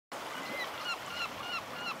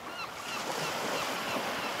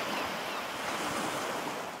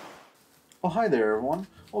Oh, hi there, everyone.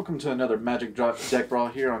 Welcome to another Magic Deck Brawl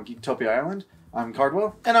here on Geektopia Island. I'm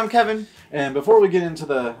Cardwell. And I'm Kevin. And before we get into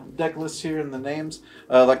the deck list here and the names,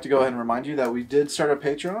 I'd like to go ahead and remind you that we did start a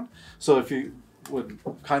Patreon. So if you would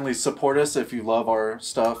kindly support us, if you love our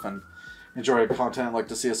stuff and enjoy our content and like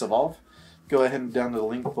to see us evolve, go ahead and down to the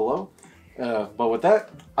link below. But with that,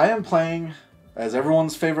 I am playing as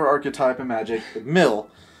everyone's favorite archetype in Magic, Mill.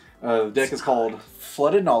 The deck is called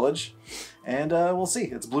Flooded Knowledge, and we'll see.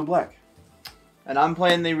 It's blue-black. And I'm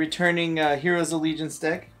playing the returning Heroes Allegiance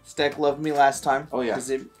deck. This deck loved me last time. Oh, yeah. Because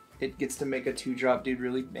it gets to make a 2-drop dude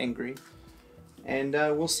really angry. And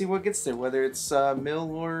we'll see what gets there, whether it's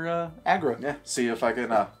Mill or aggro. Yeah, see if I can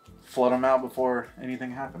flood them out before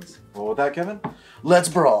anything happens. Well, with that, Kevin, let's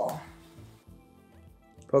brawl.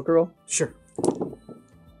 Poker roll? Sure.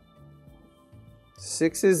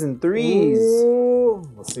 6s and 3s. Ooh.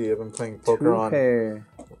 Let's see, I've been playing poker on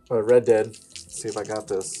Red Dead. Let's see if I got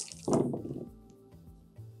this.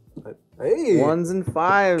 Hey! 1s and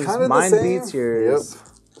 5s. Kinda Mine the same. beats yours. Yep.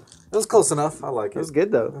 It was close enough. I like it. It was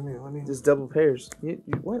good though. Let me. Just double pairs.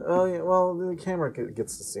 What? Oh yeah. Well, the camera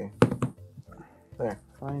gets to see. There.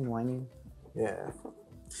 Fine, whining. Yeah.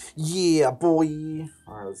 Yeah, boy.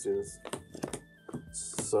 All right, let's do this.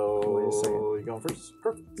 So, Wait a second. you going first?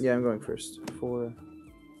 Perfect. Yeah, I'm going first. 4,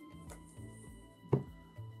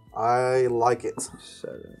 I like it.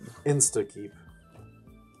 7. Insta keep.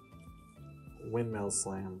 Windmill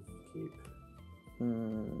slam keep. I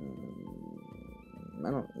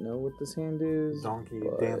don't know what this hand is. Donkey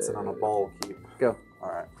but... dancing on a ball keep. Go.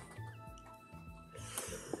 All right.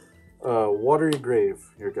 Watery grave.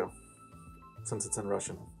 Here we go. Since it's in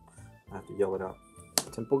Russian, I have to yell it out.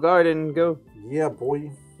 Temple Garden. Go. Yeah,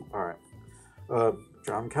 boy. All right.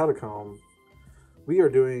 Drown Catacomb. We are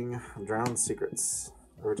doing Drown Secrets.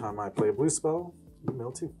 Every time I play a blue spell, you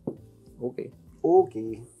mill 2. Okay.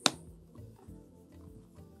 Okay.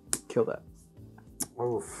 Kill that.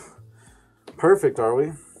 Oof. Perfect, are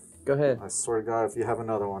we? Go ahead. I swear to God, if you have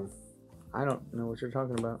another one. I don't know what you're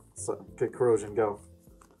talking about. So, get Corrosion, go.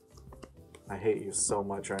 I hate you so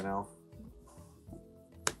much right now.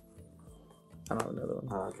 I don't have another one.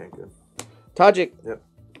 Oh, okay, good. Tajik. Yep.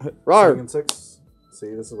 Rar. 6.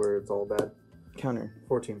 See, this is where it's all bad. Counter.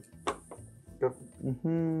 14. Go.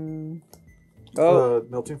 Oh.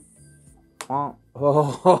 Mill 2. Oh.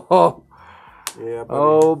 Yeah, buddy.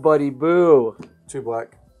 Oh, buddy, boo. 2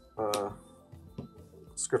 black.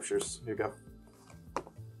 Scriptures. Here you go.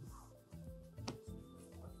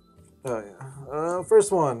 Oh, yeah.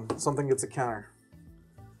 First one. Something gets a counter.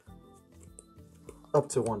 Up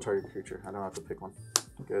to 1 target creature. I don't have to pick one.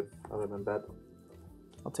 Good. Other than bad.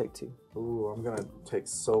 I'll take 2. Ooh, I'm going to take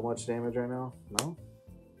so much damage right now. No?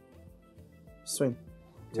 Swing.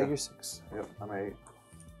 Take Yeah. your 6. Yep, I'm 8.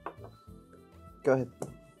 Go ahead.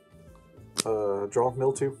 Draw.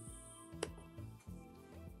 Mill 2.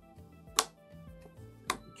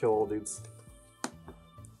 Kill all dudes.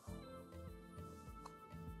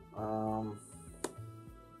 I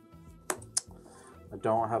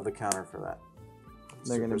don't have the counter for that.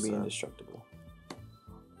 They're going to be Super sad. indestructible.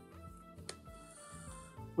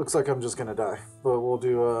 Looks like I'm just going to die. But we'll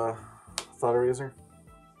do Thought Eraser.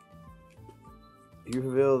 You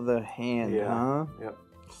reveal the hand, huh? Yep.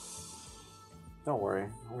 Don't worry.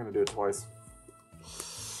 I'm going to do it twice.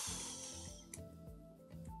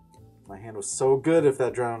 My hand was so good if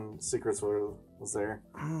that Drown Secrets was there.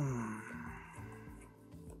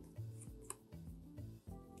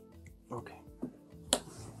 Okay.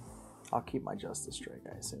 I'll keep my Justice Strike,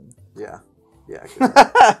 I assume. Yeah. Yeah, get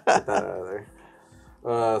that out of there.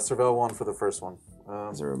 Surveil 1 for the first one.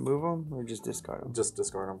 Is it remove them or just discard them? Just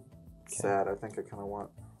discard them. Okay. Sad. I think I kind of want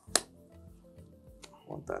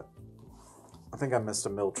that. I think I missed a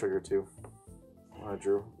mill trigger too. I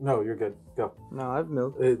drew. No, you're good. Go. No, I've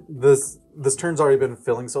milled. This turn's already been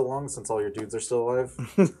filling so long since all your dudes are still alive.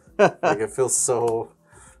 Like it feels so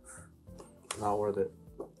not worth it.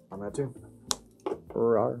 I'm at 2.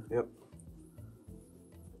 Rawr. Yep.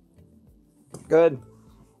 Good.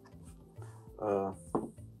 Draw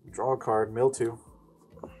a card. Mill 2.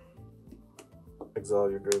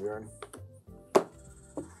 Exile your graveyard.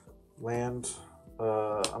 Land.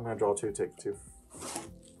 I'm gonna draw 2. Take 2.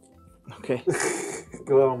 Okay.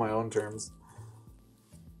 Go out on my own terms.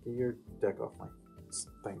 Get your deck off my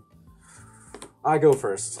thing. I go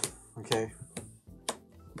first, okay?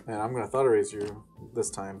 And I'm gonna Thought Erase you this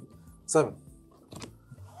time. 7.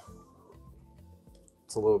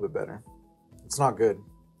 It's a little bit better. It's not good.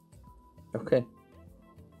 Okay.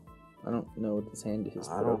 I don't know what this hand is.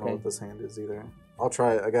 I don't know what this hand is either. I'll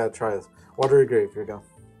try it. I gotta try this. Watery Grave, here we go.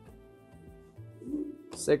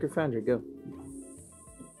 Sacred Foundry, go.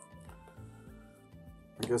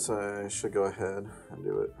 I guess I should go ahead and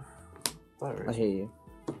do it. I hear you.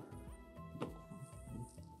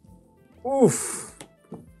 Oof.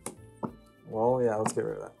 Well, yeah, let's get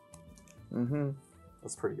rid of that. Mm-hmm.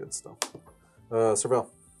 That's pretty good still. Serval.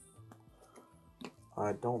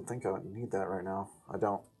 I don't think I need that right now. I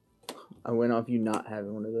don't. I went off you not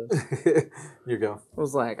having one of those. You go. I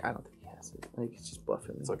was like, I don't think he has it. Like, he's just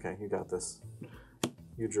bluffing me. It's okay. You got this.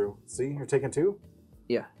 You drew. See, you're taking 2?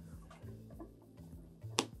 Yeah.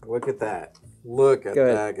 Look at that. Look at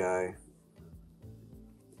that guy.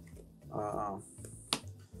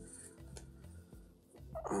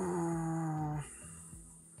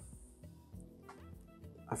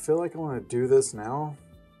 I feel like I want to do this now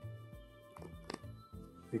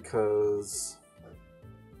because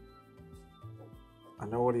I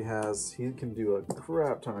know what he has. He can do a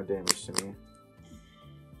crap ton of damage to me.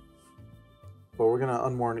 But we're going to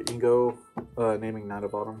unmourn Ego, naming Knight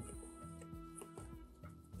of Autumn.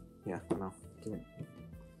 Yeah, no. Give me.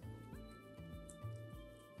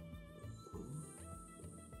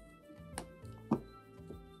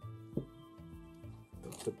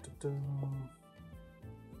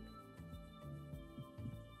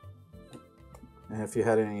 And if you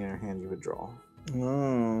had any in your hand, you would draw.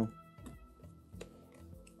 Oh.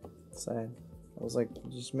 Sad. I was like,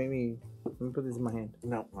 just let me put these in my hand.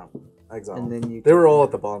 No. Exile. And then they were all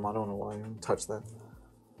at the bottom. I don't know why you didn't touch that.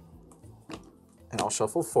 And I'll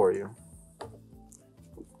shuffle for you.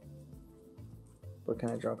 But can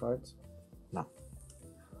I draw cards? No.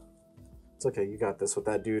 It's okay. You got this with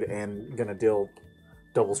that dude and gonna deal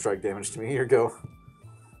double strike damage to me. Here you go.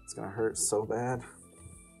 It's gonna hurt so bad.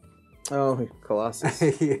 Oh, Colossus.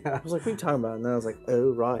 Yeah. I was like, what are you talking about? And then I was like,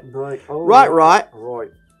 oh, right. Like, oh,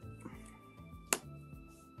 Right.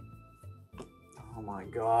 Oh my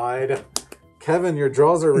god. Kevin, your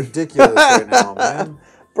draws are ridiculous right now, man.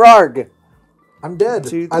 Brarg. I'm dead.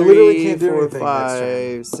 2, 3, I literally can't do 4, anything next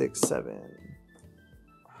turn. 5, 6, 7.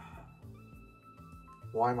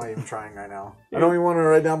 Why am I even trying right now? I don't even want to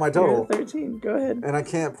write down my total. You're 13. Go ahead. And I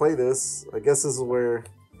can't play this. I guess this is where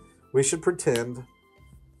we should pretend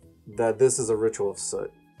that this is a ritual of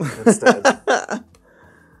soot instead.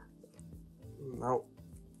 Nope.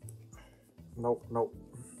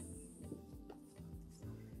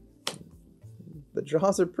 The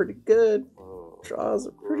draws are pretty good. Draws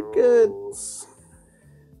are pretty good.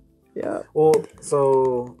 Yeah. Well,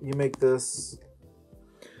 so you make this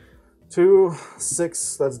 2,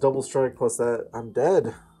 6. That's double strike plus that. I'm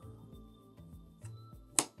dead.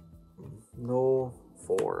 No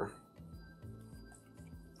 4.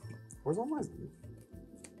 Where's all my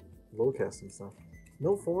low casting stuff?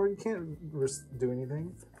 No 4. You can't do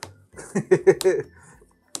anything.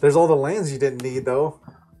 There's all the lands you didn't need though.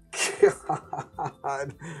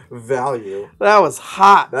 God. Value. That was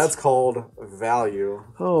hot. That's called value.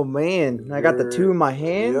 Oh man, I got the 2 in my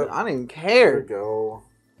hand. Yep. I didn't care. There we go.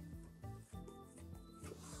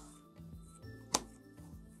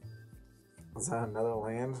 Is that another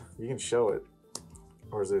land? You can show it.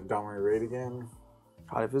 Or is it Domri Raid again?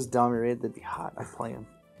 God, if it was Domri Raid, that'd be hot. I'd play him.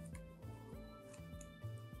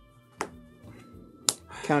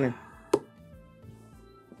 Counter.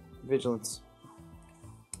 Vigilance.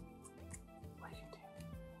 What do you do?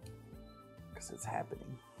 Because it's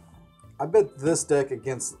happening. I bet this deck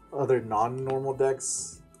against other non-normal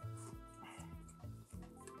decks,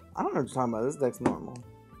 I don't know what you're talking about. This deck's normal.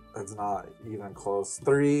 it's not even close.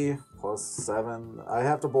 3 plus 7. I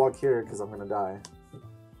have to block here because I'm going to die.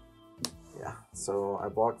 Yeah, so I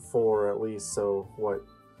block 4 at least. So what?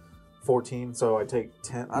 14. So I take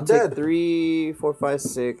 10. I'm dead. Take 3, 4, 5,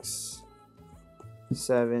 6,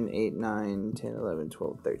 7, 8, 9, 10, 11,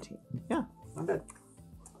 12, 13. Yeah. I'm dead.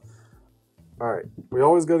 All right. We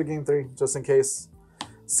always go to game 3 just in case.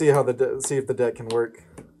 See how see if the deck can work.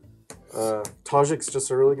 Tajik's just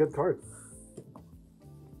a really good card.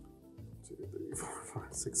 2, 3, 4,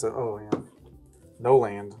 5, 6, 7. Oh yeah. No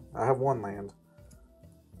land. I have 1 land.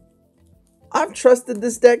 I've trusted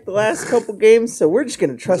this deck the last couple games, so we're just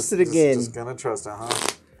gonna trust it again. Just gonna trust it,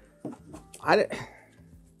 huh?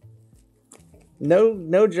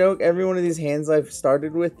 No joke. Every one of these hands I've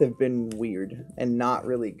started with have been weird and not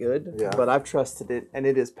really good. Yeah. But I've trusted it, and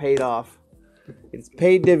it has paid off. It's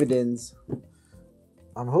paid dividends.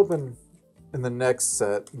 I'm hoping in the next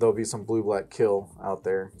set there'll be some blue-black kill out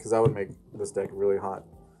there, because that would make this deck really hot.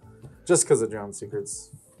 Just because of Drowned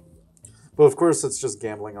Secrets. But of course, it's just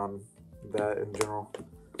gambling on that in general.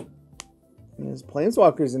 There's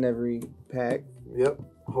Planeswalkers in every pack. Yep.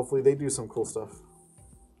 Hopefully they do some cool stuff.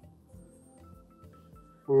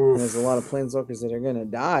 And there's a lot of Planeswalkers that are gonna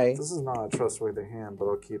die. This is not a trustworthy hand, but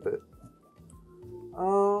I'll keep it.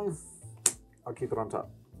 I'll keep it on top.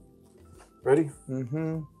 Ready?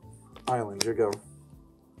 Mm-hmm. Island, you go.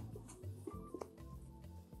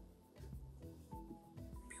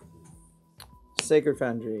 Sacred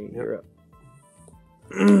Foundry, Yep. you're up.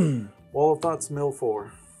 Wall of Thoughts, mill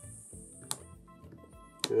 4.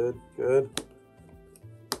 Good, good.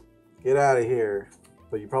 Get out of here.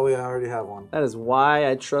 But you probably already have one. That is why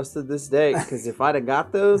I trusted this deck, because if I'd have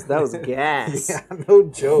got those, that was gas. Yeah, no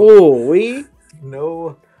joke. Oh, we?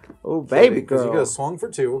 No. Oh, baby Because girl. you could have swung for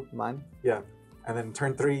 2. Mine? Yeah. And then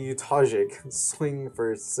turn 3, you Tajik. Swing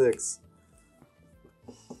for 6.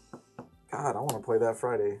 God, I want to play that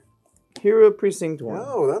Friday. Hero Precinct 1.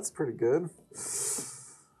 Oh, that's pretty good.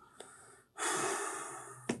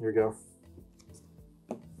 Here you go.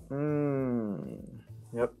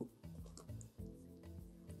 Yep.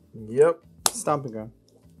 Yep. Stomping Ground.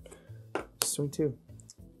 Swing 2.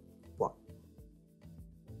 Block.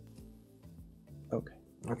 Okay.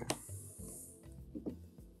 Okay.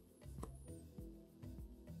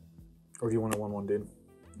 Or do you want a 1/1, dude?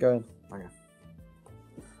 Go ahead. Okay.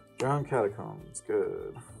 Drowned Catacombs.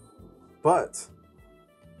 Good. But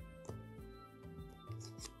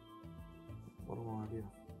what do I want to do?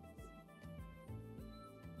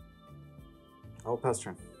 Oh, pass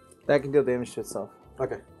turn. That can deal damage to itself.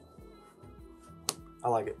 Okay. I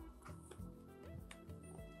like it.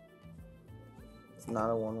 It's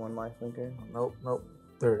not a 1/1 lifelinker. Nope, nope.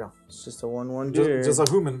 There we go. It's just a 1/1 deer. Just a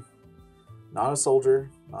human. Not a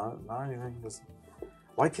soldier. Not anything. Just,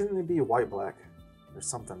 why couldn't it be white-black or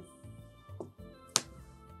something?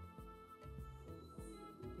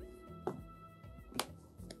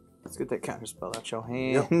 Let's get that counter spell out your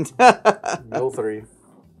hand. Yep. Mill 3.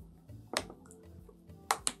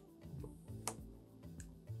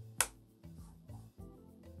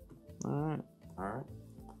 Alright. Alright.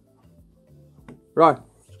 Right.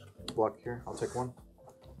 Block here. I'll take 1.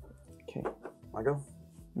 Okay. I go.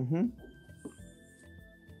 Mm-hmm.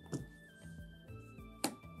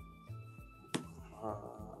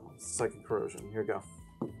 Second corrosion. Here we go.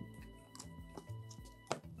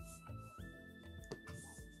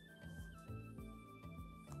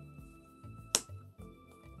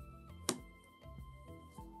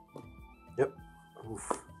 Yep.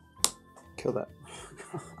 Oof. Kill that.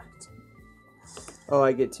 Oh,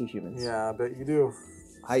 I get 2 humans. Yeah, I bet you do.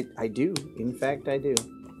 I do. In fact, I do.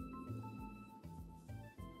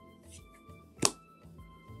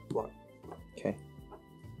 Block. Okay.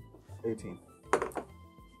 18.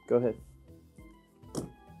 Go ahead.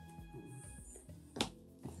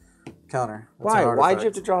 Counter. That's Why? an Why'd artifact. you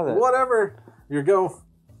have to draw that? Whatever. You go.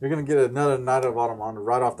 You're gonna get another Knight of Automon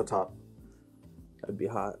right off the top. That'd be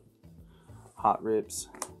hot. Hot rips.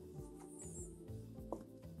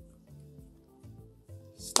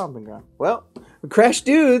 Stomping Ground. Well, we crashed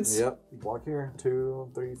dudes. Yep. Block here.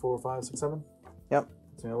 2, 3, 4, 5, 6, 7. Yep.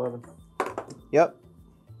 10, 11. Yep.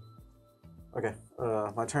 Okay.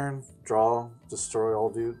 My turn. Draw. Destroy all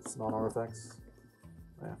dudes. Non-artifacts.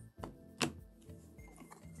 Yeah.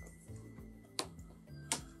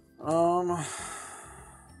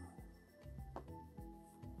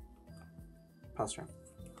 Pass turn.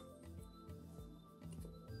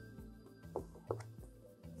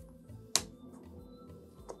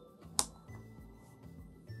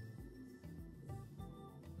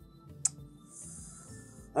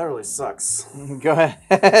 That really sucks. Go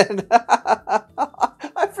ahead.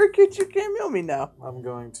 I forget you can't mail me now. I'm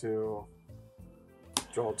going to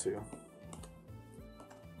draw 2. I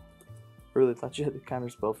really thought you had the counter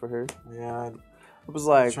spell for her. Yeah, I was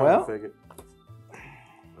like, trying well, to fake it.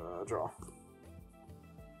 Draw.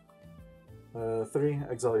 3,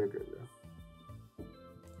 exile your graveyard.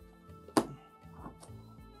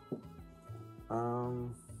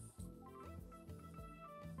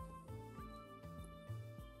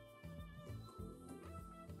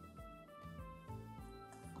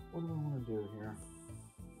 What do I want to do here?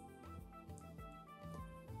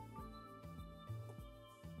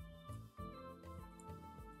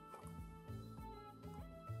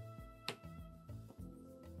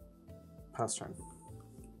 Pass turn.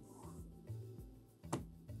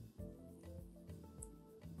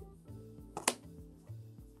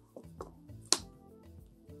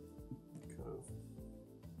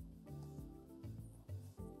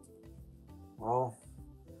 Well,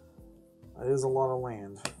 that is a lot of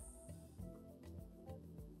land.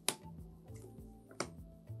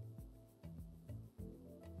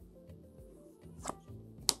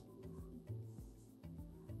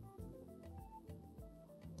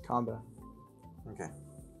 combat. Okay.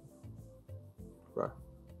 Right.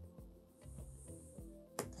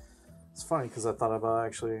 It's funny because I thought about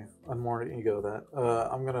actually unmoored ego that.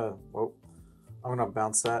 I'm gonna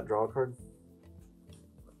bounce that, draw a card.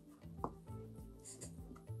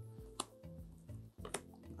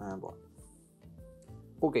 And block.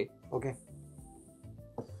 Okay. Okay.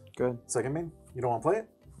 Good. Second main? You don't want to play it?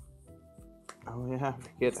 Oh yeah, I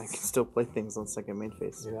forget. I can still play things on second main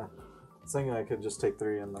phase. Yeah. I was thinking I could just take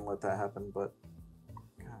 3 and then let that happen, but...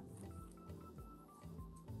 God.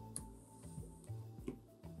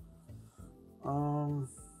 I'm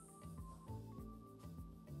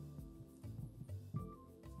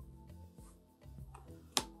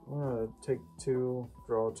gonna take 2,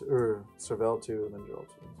 draw 2, or surveil 2, and then draw 2.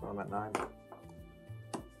 So I'm at 9.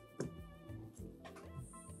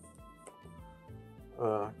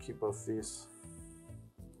 Keep both these.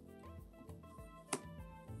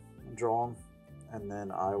 Draw them, and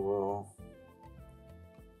then I will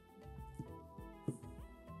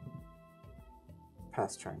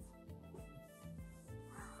pass turn.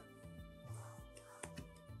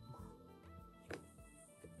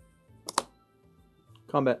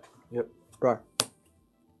 Combat. Yep. Rar.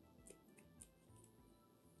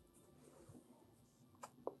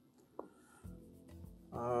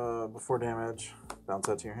 Before damage, bounce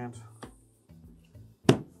that to your hand.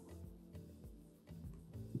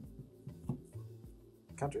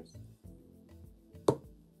 Counters.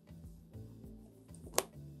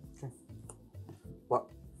 Okay. What?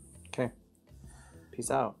 Okay. Peace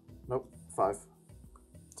out. Nope. 5.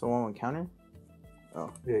 It's a 1/1 counter?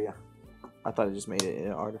 Oh. Yeah. I thought it just made it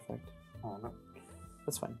an artifact. Oh, no.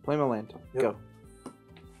 That's fine. Play my land. Yep. Go.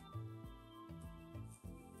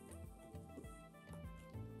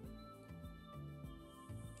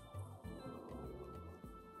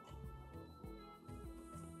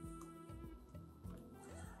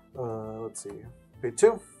 Let's see. Pay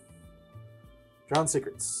 2. Drown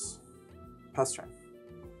Secrets. Pass turn.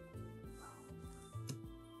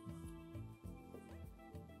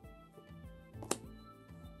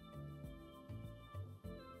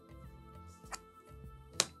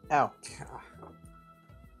 Ow.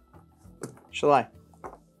 Shall I?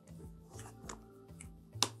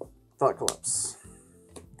 Thought Collapse.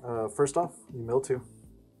 First off, you mill 2.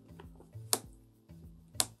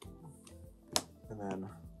 And then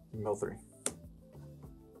mill 3.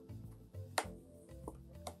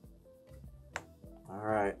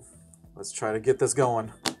 Alright. Let's try to get this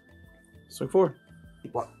going. Swing 4.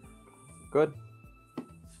 What? Good.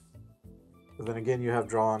 But then again, you have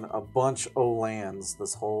drawn a bunch of lands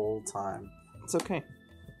this whole time. It's okay.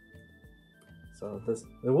 So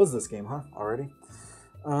it was this game, huh? Already?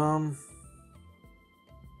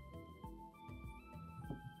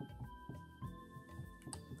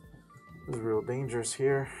 There's real dangers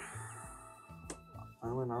here.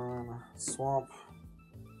 Island on swamp.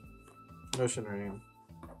 Notion Radium.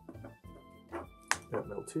 Got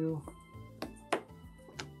mill 2.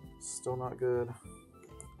 Still not good.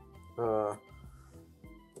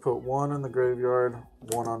 Put 1 in the graveyard,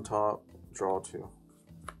 1 on top, draw 2.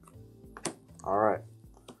 Alright.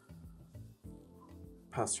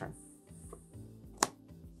 Pass turn.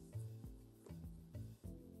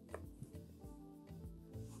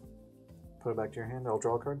 Put it back to your hand, I'll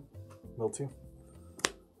draw a card. Mill 2.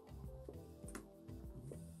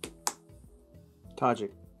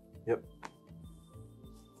 Tajik. Yep.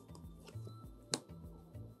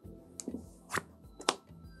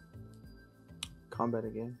 Combat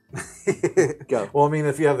again. Go. Well, I mean,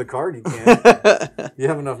 if you have the card, you can. You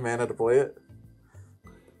have enough mana to play it.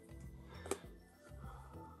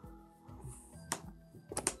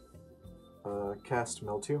 Cast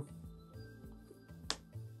mill 2.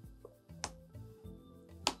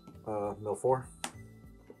 Mill 4.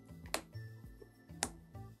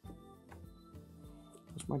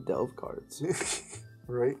 Where's my delve cards?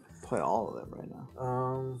 Right. Play all of them right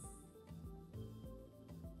now.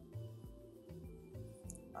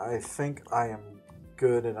 I think I am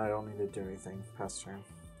good and I don't need to do anything past turn.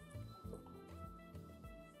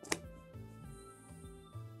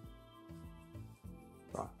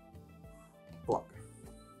 Block.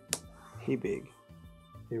 He big.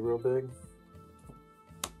 He real big.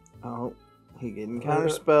 Oh, he getting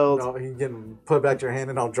counterspelled. No, he getting put back to your hand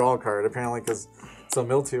and I'll draw a card apparently because it's a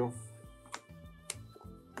mill 2.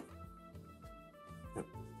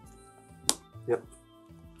 Yep.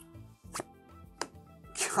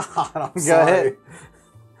 God, I'm Go sorry.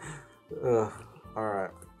 ahead.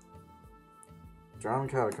 Alright. Drown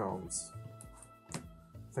Catacombs. I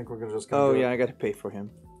think we're gonna just Oh go. yeah, I got to pay for him.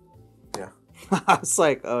 Yeah. I was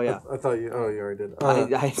like, oh yeah. I thought you. Oh, you already did.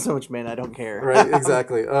 I have so much mana, I don't care. Right.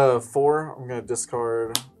 Exactly. 4. I'm gonna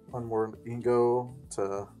discard Unworn Ego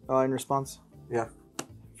to. Oh, in response? Yeah.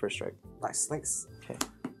 First strike. Nice. Thanks. Okay.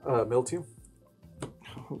 Mill 2.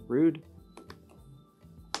 Rude.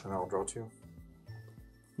 And I'll draw 2.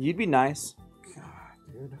 You'd be nice. God,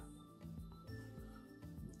 dude.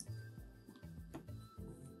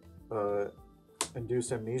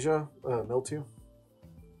 Induced Amnesia, Mildew.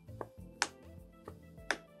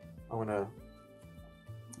 I'm gonna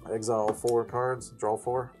exile 4 cards, draw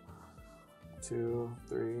 4. 2,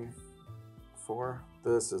 3, 4.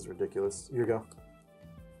 This is ridiculous. You go.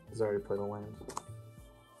 He's already played a land.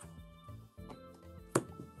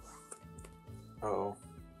 Uh-oh.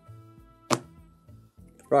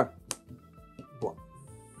 Rock. Block.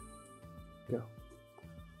 Go.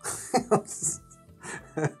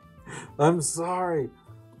 I'm sorry.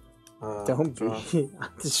 Don't draw. be. I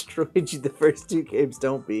destroyed you the first 2 games.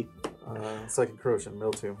 Don't be. Second Corrosion,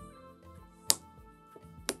 Mildew.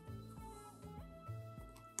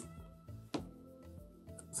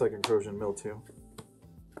 Second Corrosion, Mildew.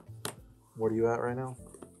 What are you at right now?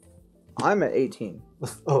 I'm at 18.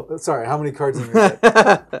 Oh, sorry. How many cards in your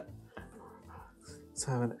deck?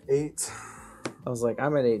 7, 8. I was like,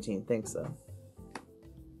 I'm at 18. Thanks, though.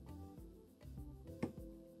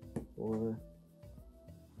 4,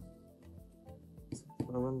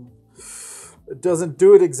 7. It doesn't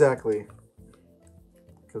do it exactly.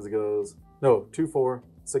 Because it goes... No, 2, 4,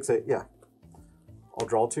 6, 8. Yeah. I'll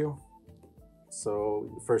draw 2.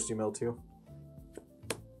 So, first you mill 2.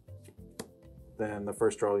 Then the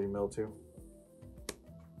first draw you mill 2.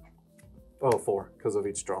 Oh, 4, because of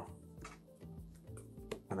each draw.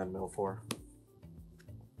 And then mill 4.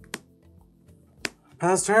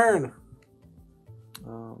 Pass turn!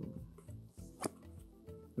 I'm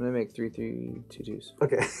gonna make 3, 3, 2 2s.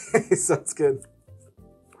 Okay, sounds good.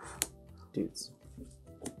 Dudes.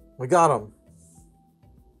 We got him.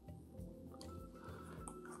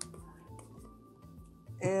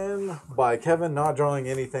 And by Kevin not drawing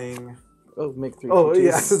anything. Oh, make 3. Oh, 2 2s.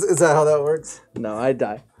 yeah. Is that how that works? No, I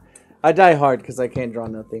die. I die hard because I can't draw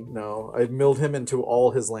nothing. No, I milled him into all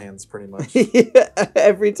his lands pretty much.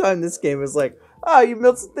 Every time this game is like, oh, you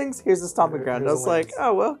milled some things. Here's the stomping ground. I Here's was the like, lands.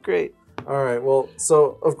 oh well, great. All right, well,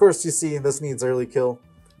 so of course you see this needs early kill,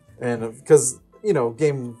 and because you know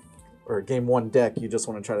game 1 deck, you just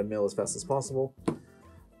want to try to mill as fast as possible.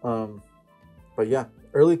 But yeah,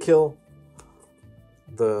 early kill.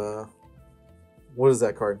 What is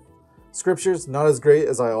that card? Scriptures, not as great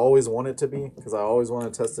as I always want it to be, because I always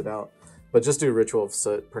want to test it out. But just do Ritual of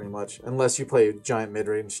Soot, pretty much. Unless you play giant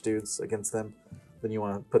mid-range dudes against them, then you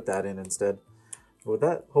want to put that in instead. But with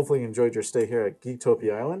that, hopefully you enjoyed your stay here at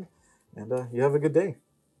Geektopia Island, and you have a good day.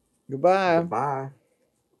 Goodbye. Bye.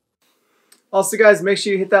 Also, guys, make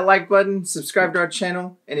sure you hit that like button, subscribe to our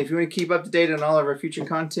channel, and if you want to keep up to date on all of our future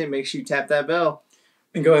content, make sure you tap that bell.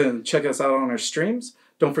 And go ahead and check us out on our streams.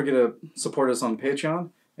 Don't forget to support us on Patreon.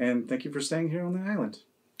 And thank you for staying here on the island.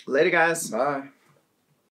 Later, guys. Bye.